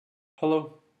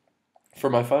Hello. For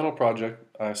my final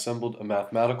project, I assembled a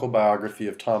mathematical biography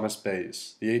of Thomas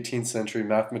Bayes, the 18th century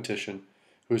mathematician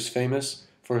who is famous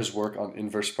for his work on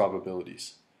inverse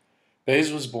probabilities.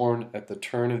 Bayes was born at the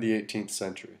turn of the 18th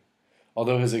century,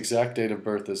 although his exact date of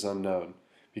birth is unknown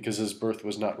because his birth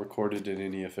was not recorded in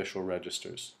any official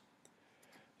registers.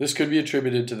 This could be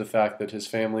attributed to the fact that his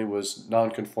family was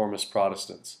nonconformist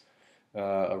Protestants,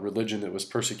 a religion that was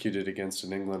persecuted against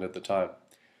in England at the time.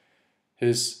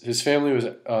 His family was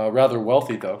rather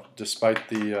wealthy, though, despite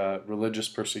the religious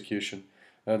persecution,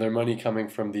 their money coming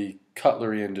from the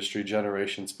cutlery industry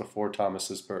generations before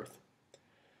Thomas's birth.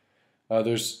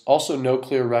 There's also no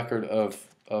clear record of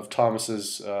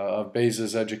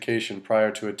Bayes's education prior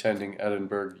to attending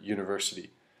Edinburgh University.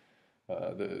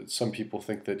 Some people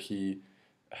think that he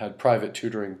had private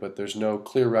tutoring, but there's no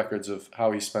clear records of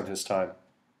how he spent his time.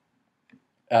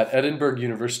 At Edinburgh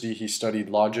University, he studied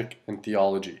logic and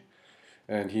theology,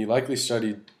 and he likely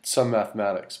studied some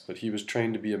mathematics, but he was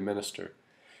trained to be a minister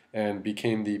and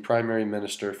became the primary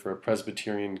minister for a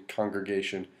Presbyterian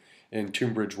congregation in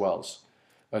Tunbridge Wells,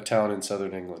 a town in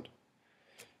southern England.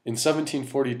 In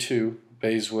 1742,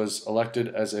 Bayes was elected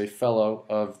as a Fellow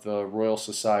of the Royal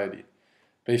Society,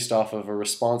 based off of a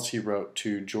response he wrote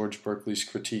to George Berkeley's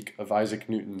critique of Isaac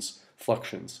Newton's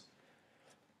fluxions.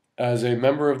 As a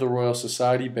member of the Royal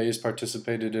Society, Bayes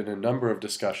participated in a number of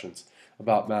discussions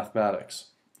about mathematics.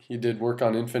 He did work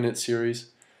on infinite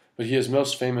series, but he is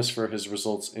most famous for his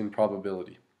results in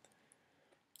probability.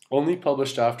 Only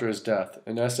published after his death,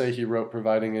 an essay he wrote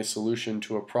providing a solution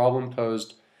to a problem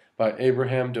posed by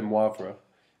Abraham de Moivre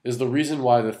is the reason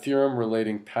why the theorem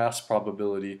relating past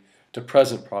probability to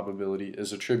present probability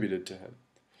is attributed to him.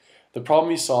 The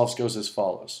problem he solves goes as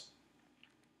follows.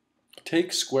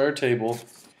 Take square table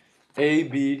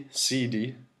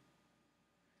ABCD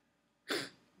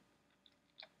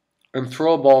and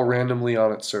throw a ball randomly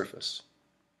on its surface.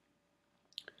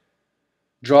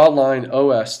 Draw a line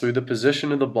OS through the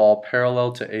position of the ball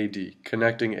parallel to AD,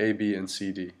 connecting AB and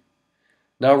CD.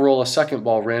 Now roll a second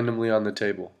ball randomly on the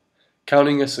table,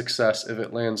 counting a success if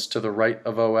it lands to the right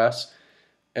of OS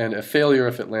and a failure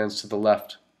if it lands to the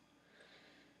left.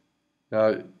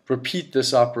 Now repeat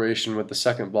this operation with the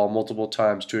second ball multiple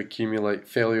times to accumulate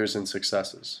failures and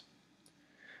successes.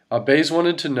 Bayes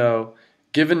wanted to know,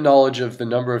 given knowledge of the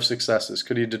number of successes,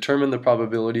 could he determine the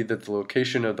probability that the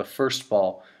location of the first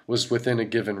ball was within a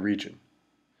given region,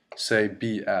 say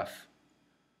BF.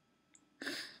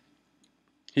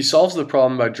 He solves the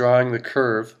problem by drawing the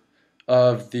curve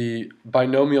of the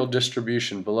binomial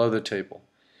distribution below the table,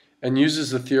 and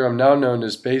uses the theorem now known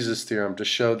as Bayes' theorem to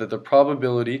show that the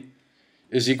probability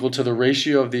is equal to the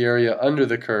ratio of the area under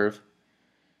the curve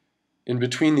in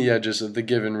between the edges of the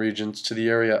given regions to the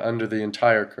area under the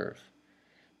entire curve.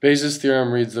 Bayes'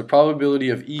 theorem reads the probability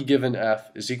of E given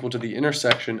F is equal to the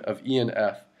intersection of E and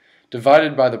F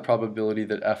divided by the probability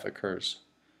that F occurs.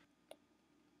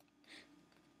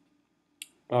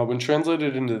 When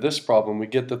translated into this problem, we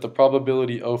get that the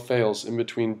probability O fails in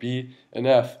between B and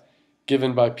F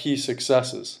given by P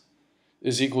successes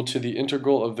is equal to the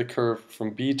integral of the curve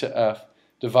from B to F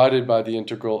divided by the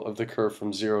integral of the curve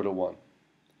from 0 to 1.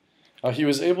 He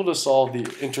was able to solve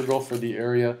the integral for the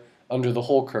area under the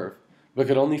whole curve, but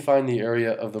could only find the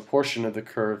area of the portion of the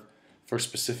curve for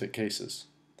specific cases.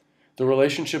 The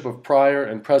relationship of prior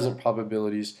and present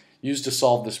probabilities used to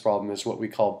solve this problem is what we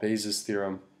call Bayes'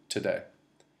 theorem today.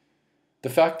 The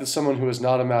fact that someone who is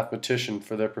not a mathematician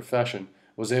for their profession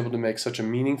was able to make such a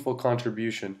meaningful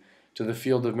contribution to the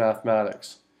field of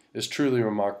mathematics is truly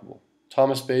remarkable.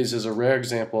 Thomas Bayes is a rare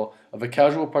example of a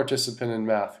casual participant in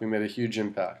math who made a huge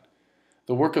impact.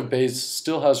 The work of Bayes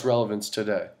still has relevance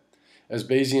today, as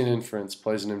Bayesian inference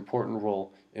plays an important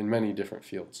role in many different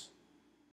fields.